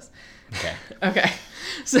about this. Okay.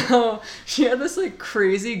 So she had this like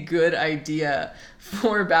crazy good idea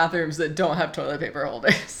for bathrooms that don't have toilet paper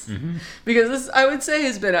holders. Because this, I would say,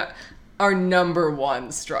 has been our number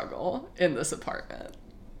one struggle in this apartment.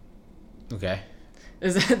 Okay.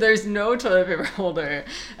 Is that there's no toilet paper holder,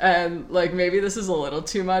 and like maybe this is a little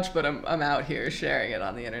too much, but I'm out here sharing it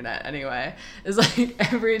on the internet anyway. It's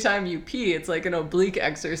like every time you pee, it's like an oblique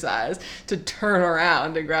exercise to turn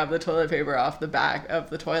around and grab the toilet paper off the back of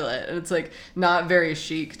the toilet, and it's like not very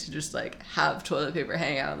chic to just like have toilet paper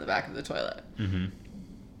hang out on the back of the toilet.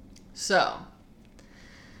 So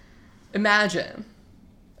imagine,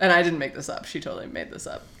 and I didn't make this up. She totally made this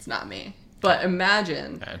up. It's not me. But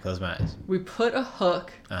imagine close my eyes. We put a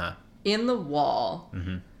hook in the wall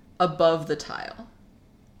above the tile.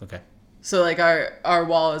 Okay. So like our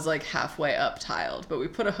wall is like halfway up tiled, but we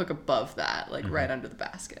put a hook above that, like right under the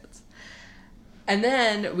baskets. And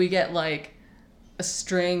then we get like a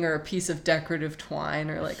string or a piece of decorative twine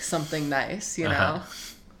or like something nice, you know?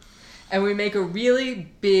 And we make a really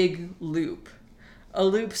big loop. A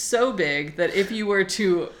loop so big that if you were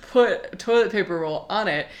to put a toilet paper roll on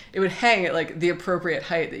it, it would hang at like the appropriate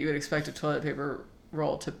height that you would expect a toilet paper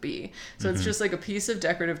roll to be. So it's just like a piece of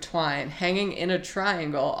decorative twine hanging in a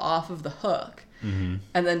triangle off of the hook, and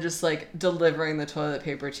then just like delivering the toilet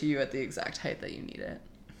paper to you at the exact height that you need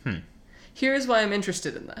it. Here's why I'm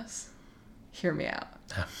interested in this. Hear me out.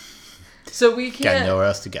 So we can't... Got nowhere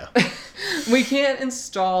else to go. We can't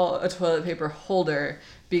install a toilet paper holder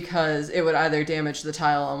because it would either damage the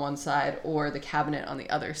tile on one side or the cabinet on the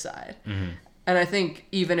other side. And I think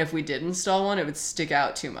even if we did install one, it would stick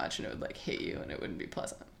out too much and it would like hit you and it wouldn't be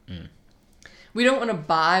pleasant. We don't want to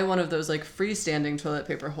buy one of those like freestanding toilet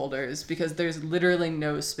paper holders because there's literally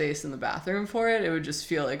no space in the bathroom for it. It would just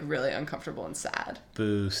feel like really uncomfortable and sad.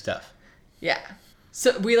 Boo stuff. Yeah.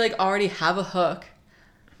 So we like already have a hook.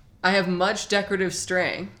 I have much decorative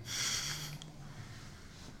string.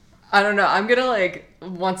 I don't know. I'm going to like,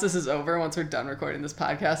 once this is over, once we're done recording this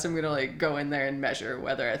podcast, I'm going to like go in there and measure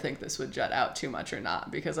whether I think this would jut out too much or not,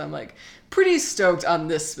 because I'm like pretty stoked on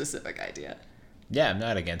this specific idea. Yeah, I'm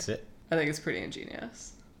not against it. I think it's pretty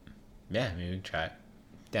ingenious. Yeah, maybe we can try it.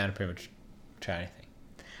 Down to pretty much try anything.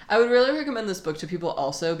 I would really recommend this book to people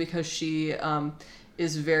also because she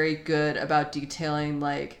is very good about detailing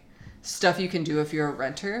like stuff you can do if you're a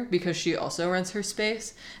renter, because she also rents her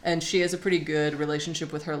space and she has a pretty good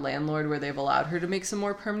relationship with her landlord where they've allowed her to make some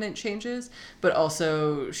more permanent changes, but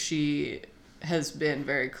also she has been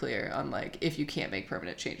very clear on like, if you can't make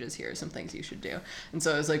permanent changes, here are some things you should do. And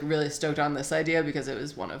so I was like really stoked on this idea because it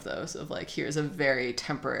was one of those of like, here's a very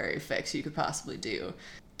temporary fix you could possibly do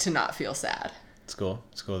to not feel sad. It's cool.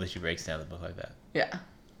 It's cool that she breaks down the book like that. Yeah.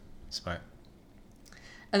 Smart.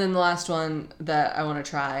 And then the last one that I want to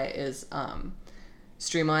try is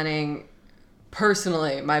streamlining,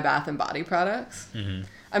 personally, my Bath and Body products.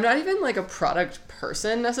 I'm not even like a product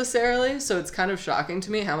person necessarily, so it's kind of shocking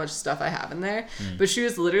to me how much stuff I have in there. But she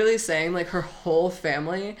was literally saying like her whole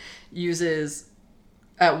family uses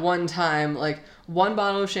at one time like 1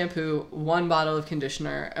 bottle of shampoo, 1 bottle of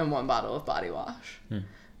conditioner, and 1 bottle of body wash.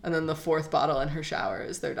 And then the 4th bottle in her shower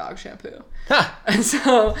is their dog shampoo. And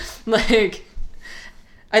so like...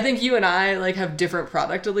 I think you and I like have different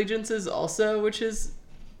product allegiances also, which is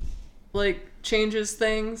like changes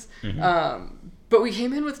things. But we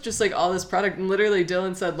came in with just like all this product, and literally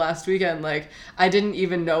Dylan said last weekend, like, I didn't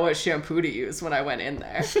even know what shampoo to use when I went in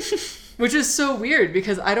there, which is so weird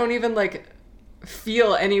because I don't even like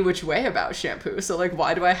feel any which way about shampoo. So like,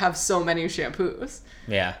 why do I have so many shampoos?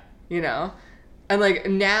 Yeah. You know? And, like,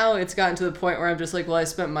 now it's gotten to the point where I'm just like, well, I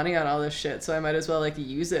spent money on all this shit, so I might as well, like,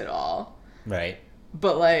 use it all. Right.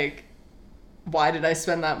 But, like, why did I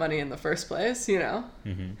spend that money in the first place, you know?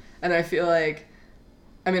 Mm-hmm. And I feel like,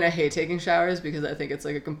 I mean, I hate taking showers because I think it's,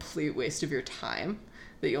 like, a complete waste of your time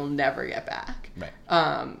that you'll never get back. Right.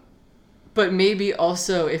 But maybe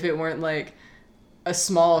also if it weren't, like, a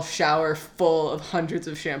small shower full of hundreds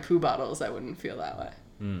of shampoo bottles, I wouldn't feel that way.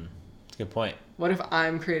 That's a good point. What if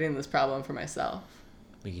I'm creating this problem for myself?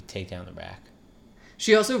 We could take down the rack.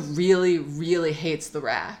 She also really, really hates the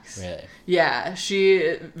racks. Really? Yeah,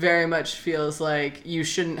 she very much feels like you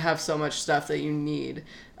shouldn't have so much stuff that you need,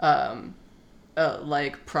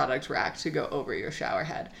 like, product rack to go over your shower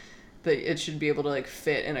head. That it should be able to, like,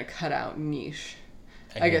 fit in a cutout niche.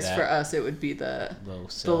 I guess for us it would be the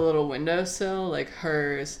little windowsill. Like,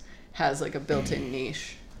 hers has, like, a built-in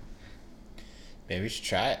niche. Maybe we should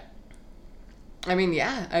try it. I mean,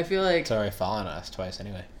 yeah, I feel like... It's already fallen on us twice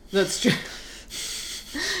anyway. That's true.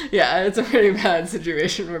 Yeah, it's a pretty bad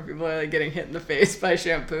situation where people are, like, getting hit in the face by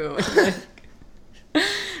shampoo.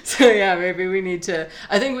 So, yeah, maybe we need to...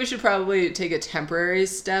 I think we should probably take a temporary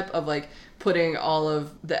step of, like, putting all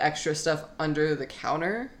of the extra stuff under the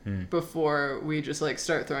counter before we just, like,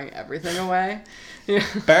 start throwing everything away. Yeah.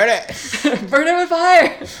 Burn it! Burn it with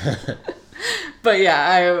fire! But yeah,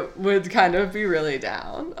 I would kind of be really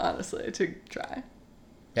down, honestly, to try.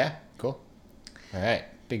 Yeah, cool. All right,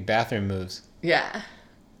 big bathroom moves. Yeah.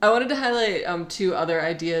 I wanted to highlight 2 other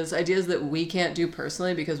ideas that we can't do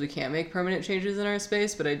personally because we can't make permanent changes in our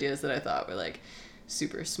space, but ideas that I thought were, like,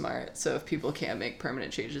 super smart. So if people can't make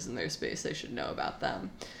permanent changes in their space, they should know about them.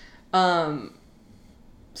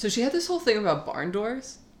 So she had this whole thing about barn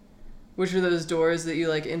doors, which are those doors that you,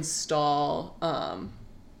 like, install...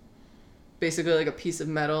 basically like a piece of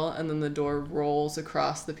metal, and then the door rolls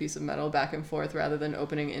across the piece of metal back and forth rather than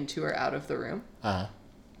opening into or out of the room. Uh-huh.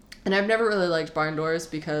 And I've never really liked barn doors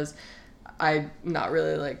because I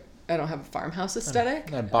don't have a farmhouse aesthetic.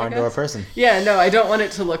 I'm not a barn door person. Yeah, no, I don't want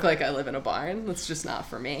it to look like I live in a barn. That's just not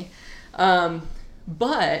for me.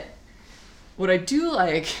 But what I do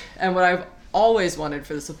like, and what I've always wanted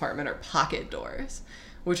for this apartment, are pocket doors,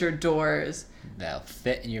 which are doors... That'll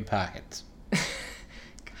fit in your pockets.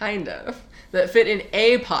 Kind of. That fit in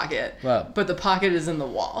a pocket, Well, but the pocket is in the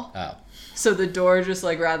wall. Oh. So the door just,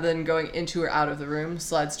 like, rather than going into or out of the room,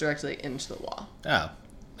 slides directly into the wall. Oh. Yeah,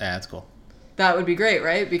 that's cool. That would be great,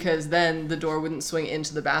 right? Because then the door wouldn't swing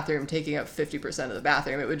into the bathroom, taking up 50% of the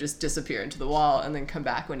bathroom. It would just disappear into the wall and then come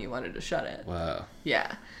back when you wanted to shut it. Whoa.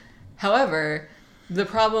 Yeah. However, the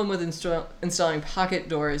problem with installing pocket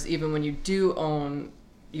doors, even when you do own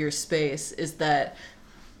your space, is that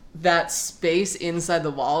space inside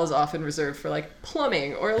the wall is often reserved for, like,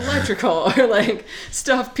 plumbing or electrical or, like,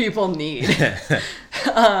 stuff people need.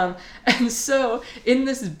 And so in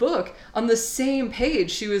this book, on the same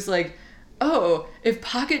page, she was like, oh, if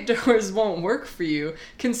pocket doors won't work for you,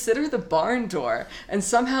 consider the barn door. And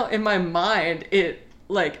somehow in my mind, it,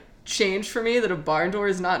 like, changed for me that a barn door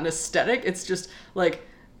is not an aesthetic. It's just, like,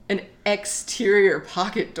 an exterior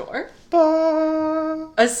pocket door.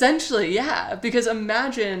 Essentially, yeah. Because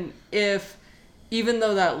imagine if, even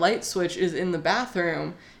though that light switch is in the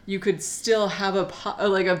bathroom, you could still have a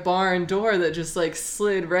barn door that just, like,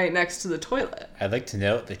 slid right next to the toilet. I'd like to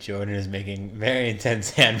note that Jordan is making very intense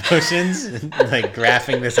hand motions, like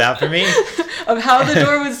graphing this out for me. Of how the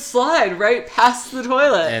door would slide right past the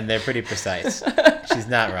toilet. And they're pretty precise. She's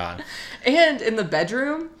not wrong. And in the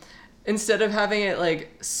bedroom, instead of having it,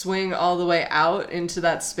 like, swing all the way out into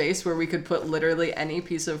that space where we could put literally any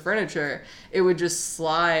piece of furniture, it would just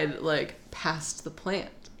slide, like, past the plant.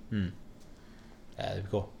 That'd be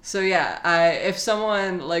cool. So yeah, if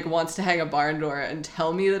someone, like, wants to hang a barn door and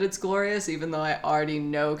tell me that it's glorious, even though I already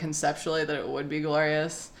know conceptually that it would be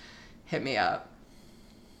glorious, hit me up.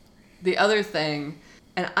 The other thing,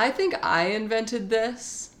 and I think I invented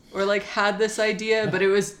this, or, like, had this idea, but it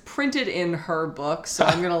was printed in her book, so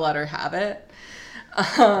I'm gonna let her have it.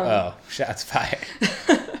 Oh, shots fired.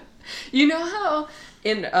 You know how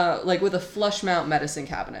in, like, with a flush mount medicine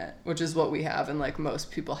cabinet, which is what we have and, like,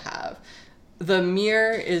 most people have, the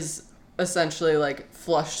mirror is essentially, like,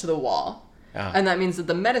 flush to the wall. Uh-huh. And that means that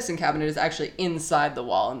the medicine cabinet is actually inside the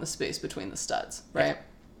wall in the space between the studs, right? Yeah.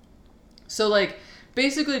 So, like,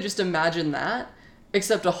 basically just imagine that,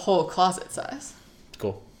 except a whole closet size.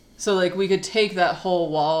 Cool. So, like, we could take that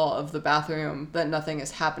whole wall of the bathroom that nothing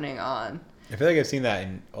is happening on. I feel like I've seen that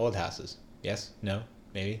in old houses. Yes? No?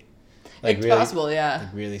 Maybe? Like, it's really, possible, yeah.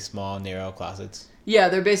 Like really small, narrow closets. Yeah,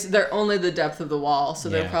 they're only the depth of the wall, so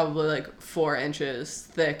they're Yeah. probably, like, 4 inches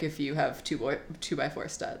thick if you have 2x4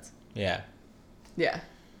 studs. Yeah. Yeah.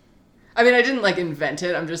 I mean, I didn't like invent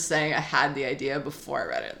it. I'm just saying I had the idea before I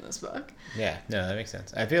read it in this book. Yeah, no, that makes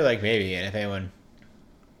sense. I feel like maybe, and if anyone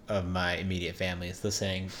of my immediate family is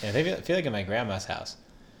listening, and I feel like in my grandma's house,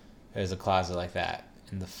 there's a closet like that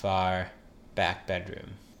in the far back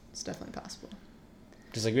bedroom. It's definitely possible.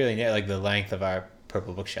 Just like really near, like the length of our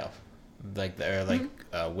purple bookshelf, like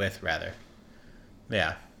width rather.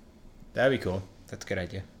 Yeah, that'd be cool. That's a good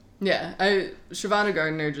idea. Yeah, Shavonna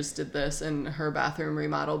Gardner just did this in her bathroom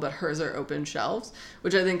remodel, but hers are open shelves,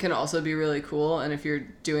 which I think can also be really cool. And if you're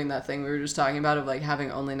doing that thing we were just talking about of like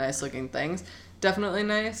having only nice looking things, definitely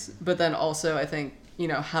nice. But then also I think, you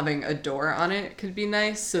know, having a door on it could be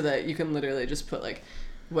nice so that you can literally just put like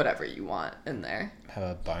whatever you want in there. Have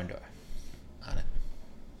a barn door on it.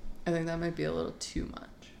 I think that might be a little too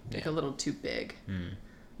much, like a little too big. Mm.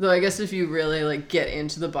 Though I guess if you really like get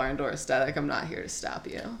into the barn door aesthetic, I'm not here to stop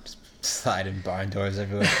you. Just sliding barn doors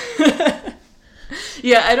everywhere.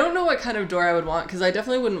 Yeah, I don't know what kind of door I would want because I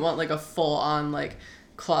definitely wouldn't want like a full on like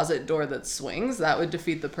closet door that swings. That would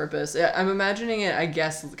defeat the purpose. I'm imagining it, I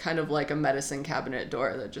guess, kind of like a medicine cabinet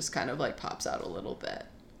door that just kind of like pops out a little bit.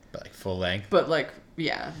 But like full length. But like,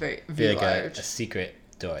 yeah, very Feel like large. a secret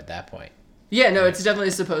door at that point. Yeah, no, it's definitely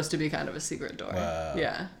supposed to be kind of a secret door. Whoa.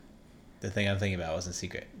 Yeah. The thing I'm thinking about wasn't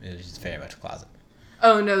secret. It was just very much a closet.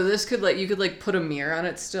 Oh no, this could like you could like put a mirror on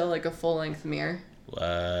it still, like a full length mirror.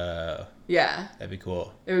 Whoa. Yeah. That'd be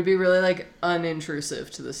cool. It would be really like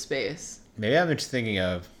unintrusive to the space. Maybe I'm just thinking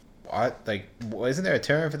of like, isn't there a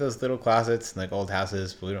term for those little closets in like old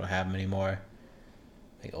houses, but we don't have them anymore?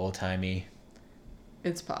 Like old timey.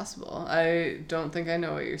 It's possible. I don't think I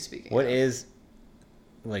know what you're speaking What of. is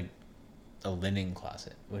like a linen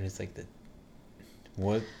closet? What is like the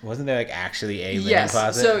what wasn't there like actually a linen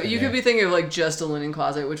closet? So you could be thinking of like just a linen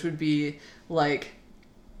closet, which would be like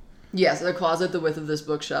yes, a closet the width of this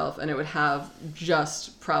bookshelf, and it would have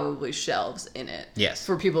just probably shelves in it. Yes.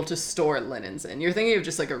 For people to store linens in. You're thinking of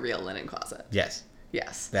just like a real linen closet. Yes.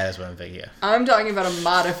 Yes. That is what I'm thinking of. I'm talking about a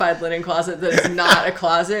modified linen closet that is not a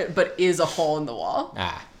closet, but is a hole in the wall.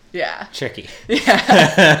 Ah. Yeah. Tricky.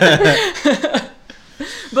 Yeah.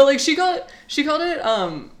 But like she called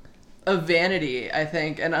it a vanity, I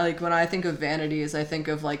think. And when I think of vanities, I think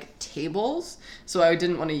of like tables. So I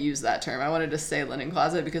didn't want to use that term. I wanted to say linen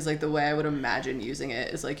closet because like the way I would imagine using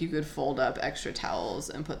it is like you could fold up extra towels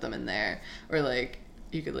and put them in there, or like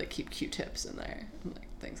you could like keep Q-tips in there and like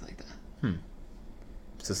things like that.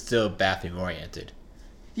 So still bathroom oriented.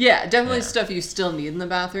 Yeah, definitely stuff you still need in the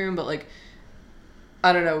bathroom, but like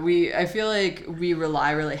I don't know, I feel like we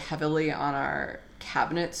rely really heavily on our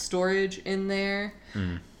cabinet storage in there,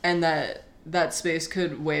 and that space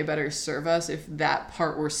could way better serve us if that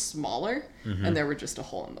part were smaller and there were just a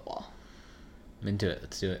hole in the wall. I'm into it.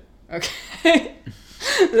 Let's do it. Okay.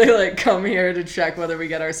 They like come here to check whether we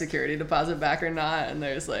get our security deposit back or not, and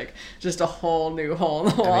there's like just a whole new hole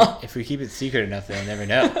in the wall. I mean, if we keep it secret enough, they'll never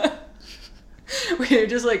know. We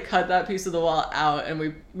just like cut that piece of the wall out and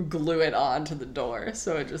we glue it onto the door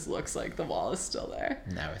so it just looks like the wall is still there.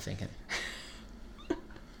 Now we're thinking.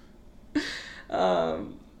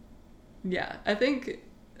 Yeah, I think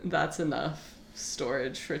that's enough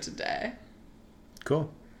storage for today.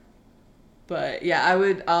 Cool. But yeah,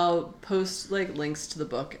 I'll post like links to the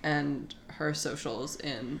book and her socials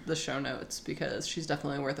in the show notes because she's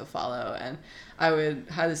definitely worth a follow, and I would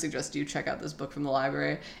highly suggest you check out this book from the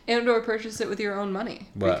library and or purchase it with your own money.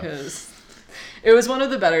 Wow. Because it was one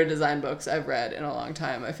of the better design books I've read in a long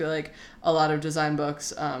time. I feel like a lot of design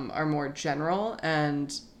books are more general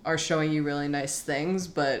and are showing you really nice things,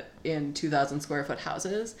 but in 2,000 square foot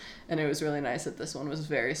houses. And it was really nice that this one was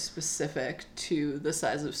very specific to the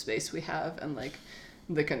size of space we have and like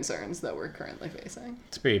the concerns that we're currently facing.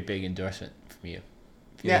 It's a pretty big endorsement from you.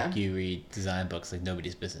 I feel like you read design books like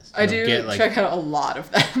nobody's business. I do get, like, check out a lot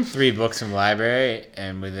of them. 3 books from the library,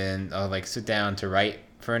 and within I'll like sit down to write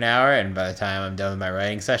for an hour, and by the time I'm done with my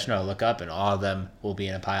writing session, I'll look up and all of them will be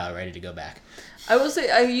in a pile ready to go back. I will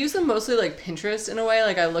say I use them mostly like Pinterest in a way.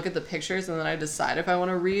 Like I look at the pictures and then I decide if I want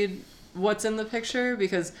to read what's in the picture,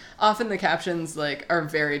 because often the captions like are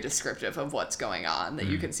very descriptive of what's going on that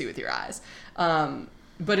you can see with your eyes.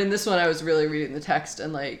 But in this one, I was really reading the text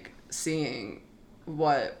and like seeing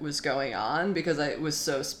what was going on because it was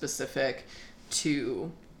so specific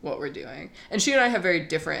to what we're doing. And she and I have very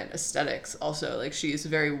different aesthetics also. Like she's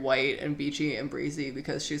very white and beachy and breezy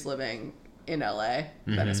because she's living in LA,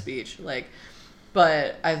 Venice Beach. Like,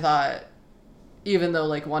 but I thought, even though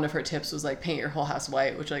like one of her tips was like paint your whole house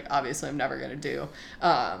white, which like obviously I'm never gonna do,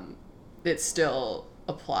 it still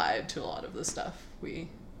applied to a lot of the stuff we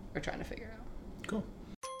are trying to figure out. Cool.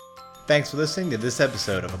 Thanks for listening to this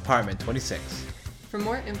episode of Apartment 26. For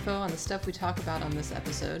more info on the stuff we talk about on this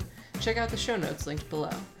episode, check out the show notes linked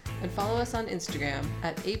below. And follow us on Instagram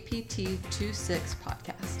at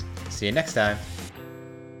APT26podcast. See you next time.